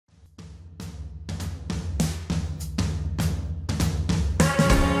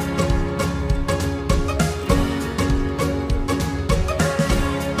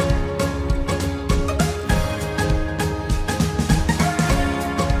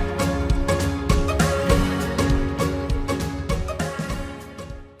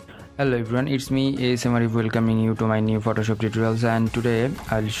Hello everyone, it's me ASM Arif welcoming you to my new Photoshop tutorials, and today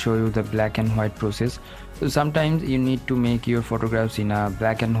I'll show you the black and white process. So sometimes you need to make your photographs in a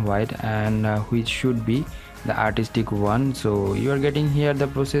black and white, and which should be the artistic one. So you are getting here the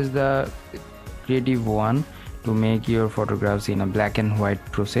process, the creative one, to make your photographs in a black and white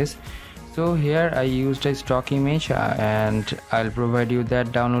process. So here I used a stock image and I'll provide you that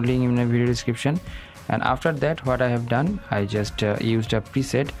download link in the video description. And after that, what I have done, I just used a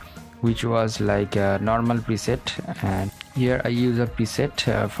preset which was like a normal preset, and here I use a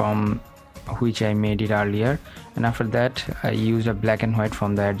preset from which I made it earlier. And after that I used a black and white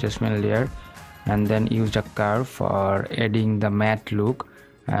from the adjustment layer, and then used a curve for adding the matte look,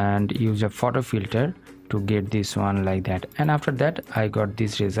 and used a photo filter to get this one like that. And after that I got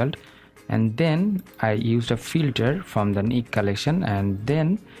this result, and then I used a filter from the Nick collection, and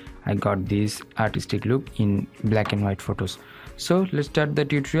then I got this artistic look in black and white photos. So let's start the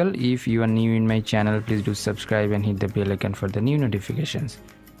tutorial. If you are new in my channel, please do subscribe and hit the bell icon for the new notifications.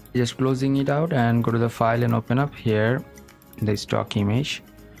 Just closing it out and go to the file and open up here the stock image,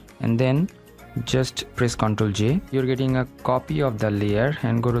 and then just press Ctrl J. You're getting a copy of the layer,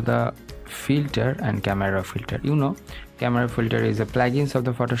 and go to the filter and camera filter. You know, camera filter is a plugins of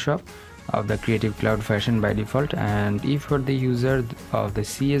the Photoshop of the Creative Cloud version by default, and if you're the user of the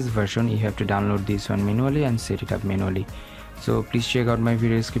CS version, you have to download this one manually and set it up manually. So please check out my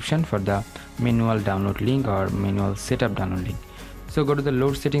video description for the manual download link or manual setup download link. So go to the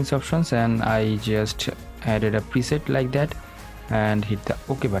load settings options, and I just added a preset like that and hit the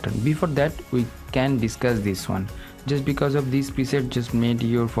OK button. Before that, we can discuss this one. Just because of this preset just made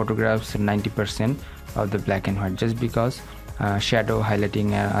your photographs 90% of the black and white, just because shadow,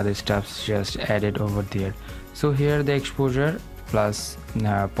 highlighting and other stuffs just added over there. So here the exposure plus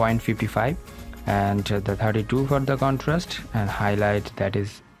 0.55 and the 32 for the contrast, and highlight that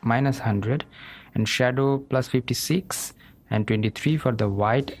is -100, and shadow plus 56 and 23 for the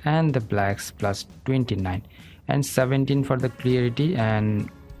white, and the blacks plus 29 and 17 for the clarity, and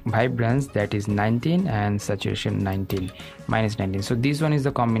vibrance that is 19, and saturation 19 -19. So this one is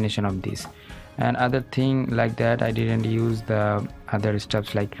the combination of this. And other thing like that, I didn't use the other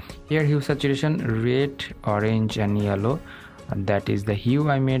stuffs like here hue saturation, red, orange and yellow, and that is the hue.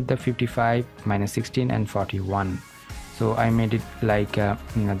 I made the 55, -16 and 41. So I made it like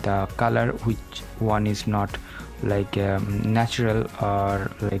the color which one is not like natural or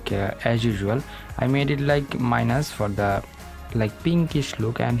like as usual. I made it like minus for the like pinkish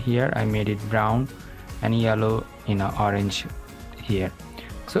look, and here I made it brown and yellow in a orange here.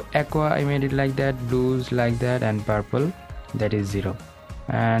 So aqua I made it like that, blues like that, and purple that is 0.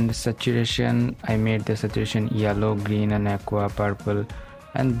 And saturation, I made the saturation yellow, green and aqua, purple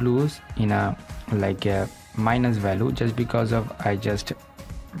and blues in a like a minus value, just because of I just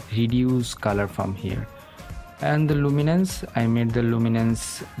reduce color from here. And the luminance, I made the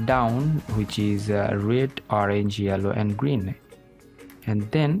luminance down, which is red, orange, yellow and green. And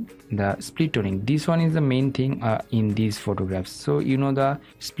then the split toning, this one is the main thing in these photographs. So you know, the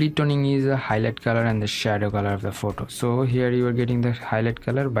split toning is a highlight color and the shadow color of the photo. So here you are getting the highlight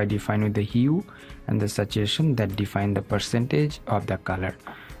color by defining with the hue, and the saturation that define the percentage of the color,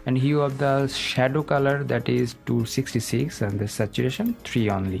 and hue of the shadow color that is 266, and the saturation 3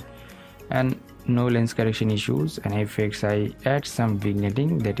 only. And no lens correction issues. And effects, I add some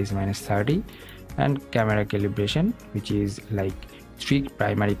vignetting that is -30, and camera calibration, which is like 3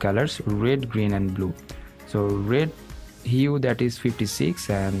 primary colors, red, green and blue. So red hue that is 56,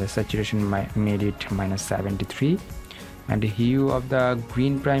 and the saturation made it -73, and the hue of the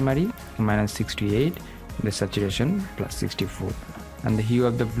green primary -68, the saturation +64, and the hue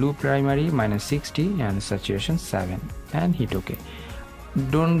of the blue primary -60 and saturation 7, and hit OK.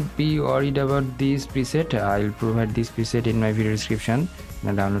 Don't be worried about this preset. I'll provide this preset in my video description,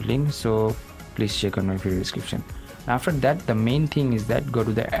 the download link, so please check on my video description. After that, the main thing is that go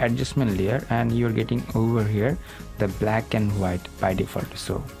to the adjustment layer, and you're getting over here the black and white by default.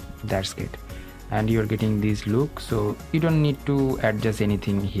 So that's it, and you're getting this look. So you don't need to adjust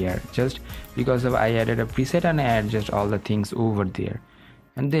anything here, just because of I added a preset and I adjust all the things over there.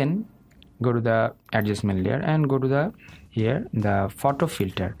 And then go to the adjustment layer and go to the here the photo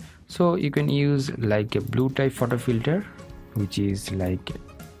filter. So you can use like a blue type photo filter, which is like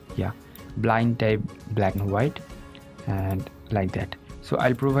blind type black and white, and like that. So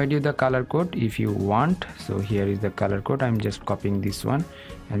I'll provide you the color code if you want. So here is the color code. I'm just copying this one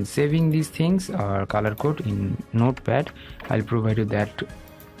and saving these things or color code in notepad. I'll provide you that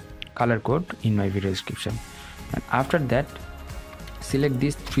color code in my video description. And after that, select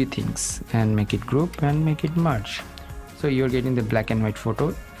these 3 things and make it group and make it merge. So you're getting the black and white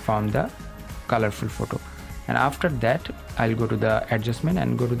photo from the colorful photo. And after that I'll go to the adjustment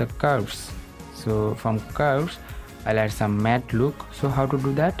and go to the curves. So from curves I'll add some matte look. So how to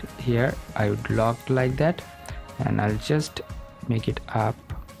do that? Here I would lock like that, and I'll just make it up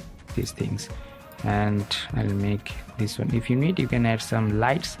these things, and I'll make this one. If you need, you can add some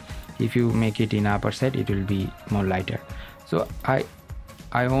lights. If you make it in upper side, it will be more lighter. So I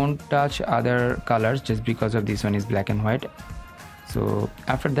won't touch other colors just because of this one is black and white. So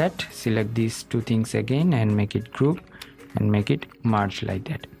after that, select these two things again and make it group and make it merge like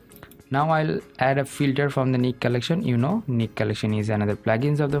that. Now I'll add a filter from the Nick collection. You know, Nick collection is another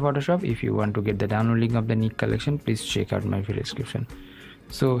plugins of the Photoshop. If you want to get the download link of the Nick collection, please check out my video description.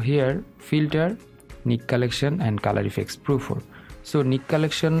 So here, filter, Nick collection and color effects Pro 4. So Nick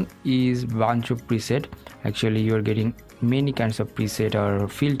collection is bunch of preset. Actually you are getting many kinds of preset or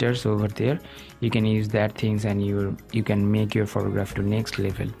filters over there. You can use that things and you can make your photograph to next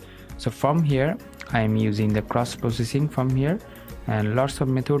level. So from here I am using the cross processing from here, and lots of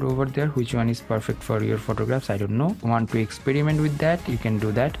method over there. Which one is perfect for your photographs, I don't know. Want to experiment with that, you can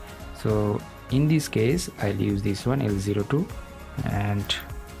do that. So in this case I'll use this one, L02, and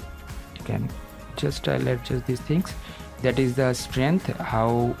you can just I'll adjust these things. That is the strength,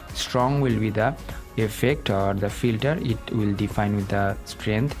 how strong will be the effect or the filter. It will define with the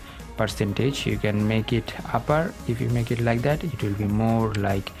strength percentage. You can make it upper. If you make it like that, it will be more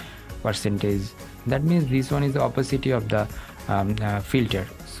like percentage. That means this one is the opposite of the filter.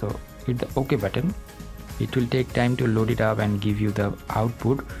 So hit the OK button. It will take time to load it up and give you the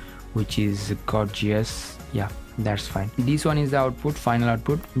output, which is gorgeous. Yeah, that's fine. This one is the output, final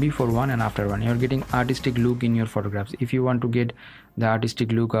output, before one and after one. You're getting artistic look in your photographs. If you want to get the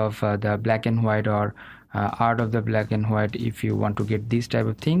artistic look of the black and white or art of the black and white, if you want to get these type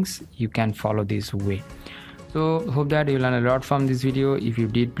of things, you can follow this way. So hope that you learned a lot from this video. If you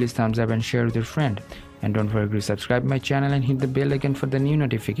did, please thumbs up and share with your friend. And don't forget to subscribe my channel and hit the bell icon for the new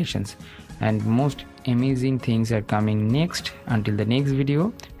notifications. And most amazing things are coming next. Until the next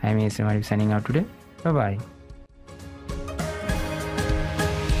video, I'm ASM Arif signing out today. Bye bye.